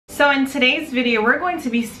So in today's video, we're going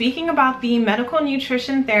to be speaking about the medical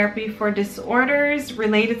nutrition therapy for disorders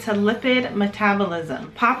related to lipid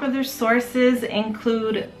metabolism. Popular sources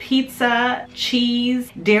include pizza,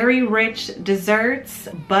 cheese, dairy-rich desserts,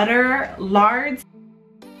 butter, lards.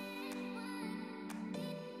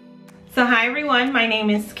 So hi everyone, my name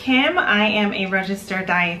is Kim. I am a registered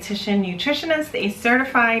dietitian nutritionist, a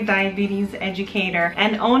certified diabetes educator,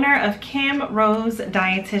 and owner of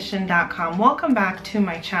KimRoseDietitian.com. Welcome back to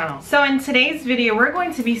my channel. So in today's video, we're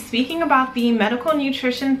going to be speaking about the medical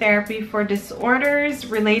nutrition therapy for disorders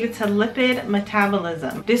related to lipid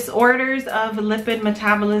metabolism. Disorders of lipid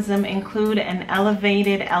metabolism include an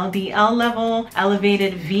elevated LDL level,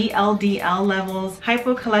 elevated VLDL levels,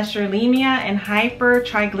 hypocholesterolemia, and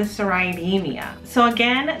hypertriglyceridemia. So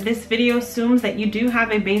again, this video assumes that you do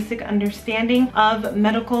have a basic understanding of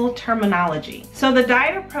medical terminology. So the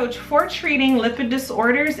diet approach for treating lipid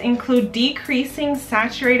disorders include decreasing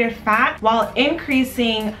saturated fat while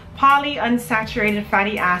increasing polyunsaturated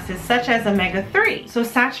fatty acids such as omega-3. So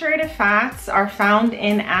saturated fats are found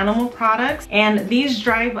in animal products, and these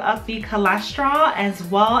drive up the cholesterol as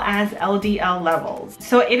well as LDL levels.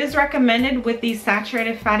 So it is recommended with these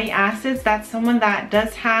saturated fatty acids that someone that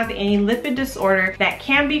does have a lipid disorder that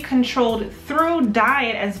can be controlled through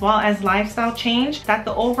diet as well as lifestyle change, that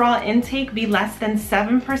the overall intake be less than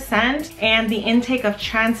 7% and the intake of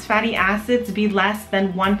trans fatty acids be less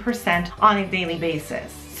than 1% on a daily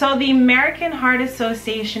basis. So the American Heart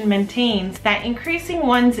Association maintains that increasing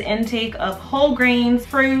one's intake of whole grains,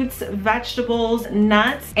 fruits, vegetables,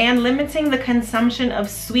 nuts, and limiting the consumption of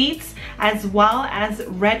sweets as well as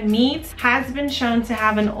red meats has been shown to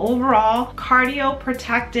have an overall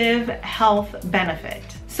cardioprotective health benefit.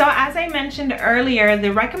 So as I mentioned earlier,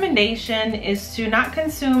 the recommendation is to not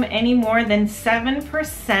consume any more than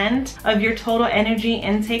 7% of your total energy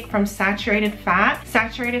intake from saturated fat.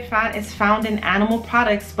 Saturated fat is found in animal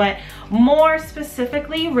products, but more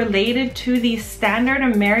specifically related to the standard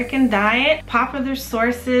American diet, popular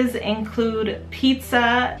sources include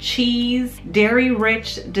pizza, cheese,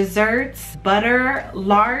 dairy-rich desserts, butter,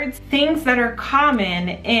 lards, things that are common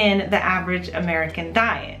in the average American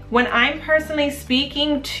diet. When I'm personally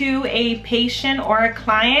speaking to a patient or a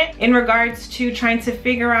client in regards to trying to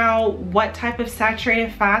figure out what type of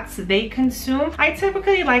saturated fats they consume, I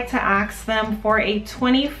typically like to ask them for a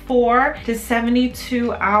 24 to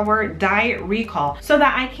 72 hour diet recall so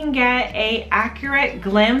that I can get an accurate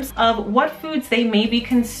glimpse of what foods they may be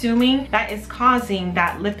consuming that is causing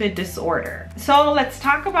that lipid disorder. So let's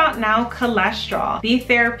talk about now cholesterol. The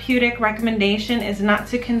therapeutic recommendation is not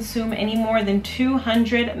to consume any more than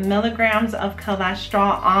 200 milligrams of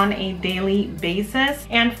cholesterol on a daily basis,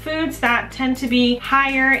 and foods that tend to be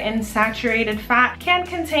higher in saturated fat can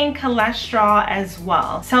contain cholesterol as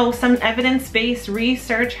well. So some evidence-based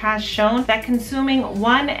research has shown that consuming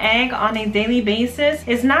one egg on a daily basis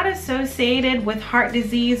is not associated with heart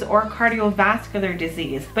disease or cardiovascular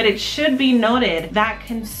disease, but it should be noted that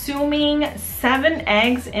consuming 7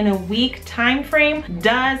 eggs in a week time frame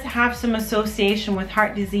does have some association with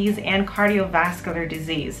heart disease and cardiovascular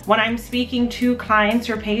disease. When I'm speaking to clients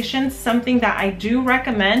or patients, something that I do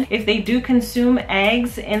recommend if they do consume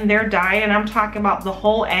eggs in their diet, and I'm talking about the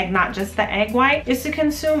whole egg, not just the egg white, is to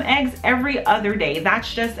consume eggs every other day.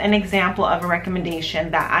 That's just an example of a recommendation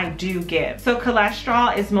that I do give. So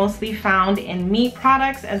cholesterol is mostly found in meat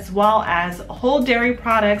products as well as whole dairy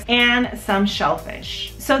products and some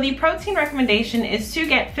shellfish. So the protein recommendation is to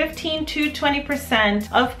get 15 to 20%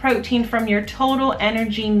 of protein from your total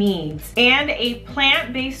energy needs. And a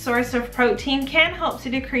plant-based source of protein can help to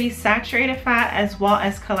decrease saturated fat as well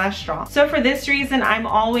as cholesterol. So for this reason, I'm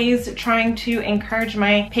always trying to encourage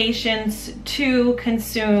my patients to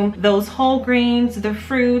consume those whole grains, the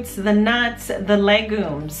fruits, the nuts, the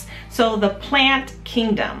legumes. So the plant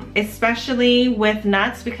kingdom, especially with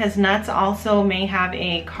nuts, because nuts also may have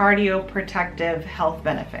a cardioprotective health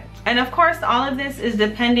benefit. And of course, all of this is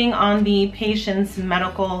depending on the patient's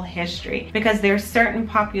medical history, because there are certain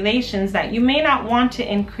populations that you may not want to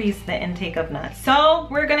increase the intake of nuts. So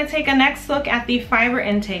we're going to take a next look at the fiber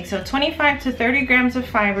intake. So 25 to 30 grams of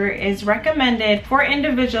fiber is recommended for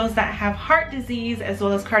individuals that have heart disease as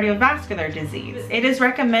well as cardiovascular disease. It is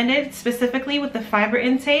recommended specifically with the fiber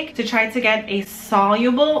intake to try to get a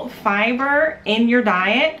soluble fiber in your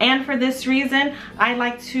diet. And for this reason, I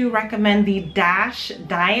like to recommend the DASH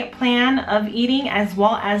diet plan of eating as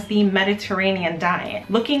well as the Mediterranean diet.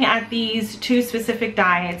 Looking at these two specific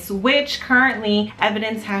diets, which currently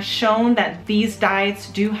evidence has shown that these diets diets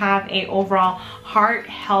do have a overall heart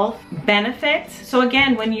health benefit. So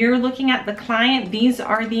again, when you're looking at the client, these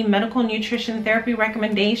are the medical nutrition therapy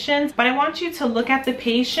recommendations, but I want you to look at the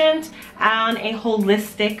patient on a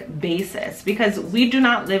holistic basis because we do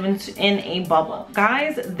not live in a bubble.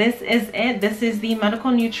 Guys, this is it. This is the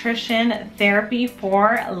medical nutrition therapy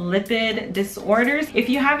for lipid disorders. If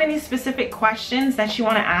you have any specific questions that you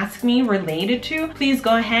want to ask me related to, please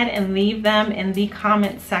go ahead and leave them in the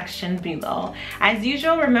comment section below. As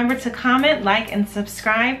usual, remember to comment, like, and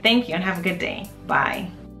subscribe. Thank you and have a good day.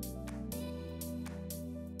 Bye.